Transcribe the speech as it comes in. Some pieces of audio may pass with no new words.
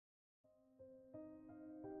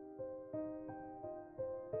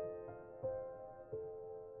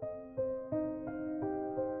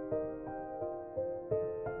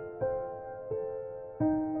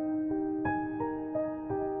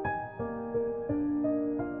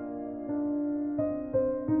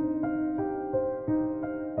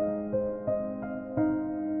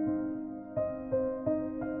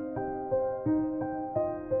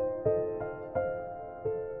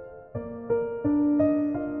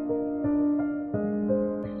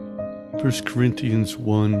1 Corinthians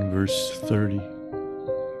 1 verse 30.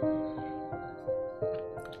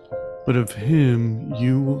 But of him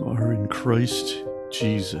you are in Christ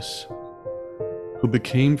Jesus, who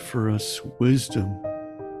became for us wisdom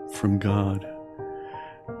from God,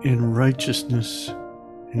 and righteousness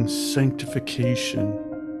and sanctification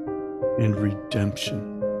and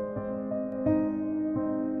redemption.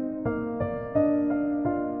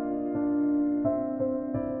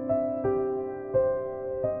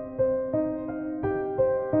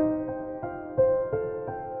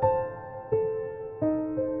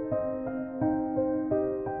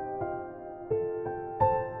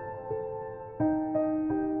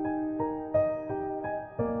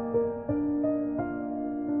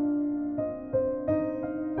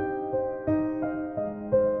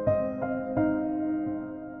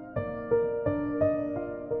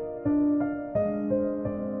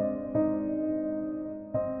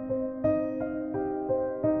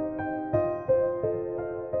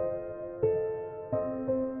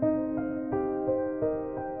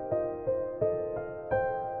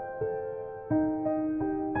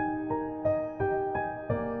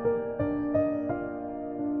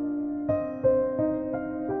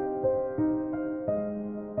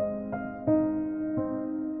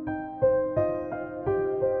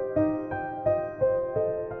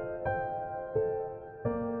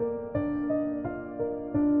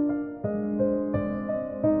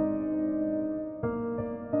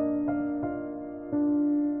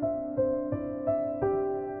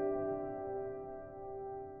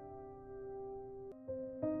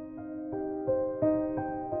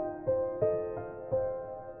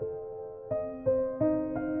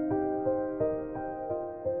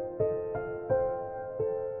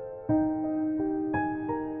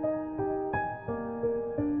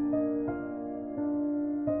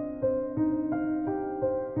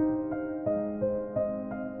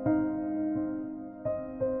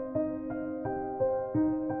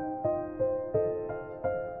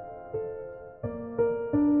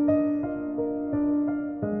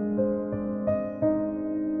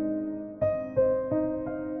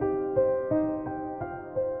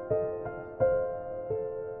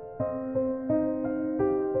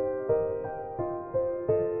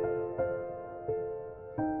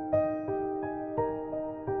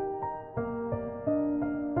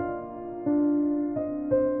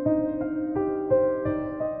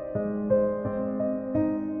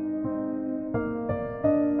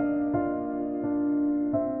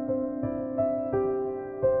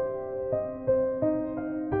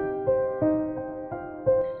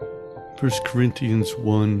 First Corinthians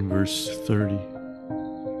 1 verse 30.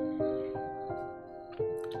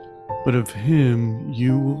 But of him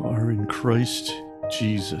you are in Christ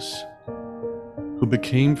Jesus, who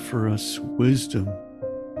became for us wisdom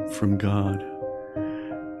from God,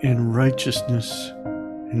 and righteousness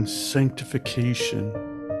and sanctification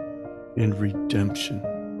and redemption.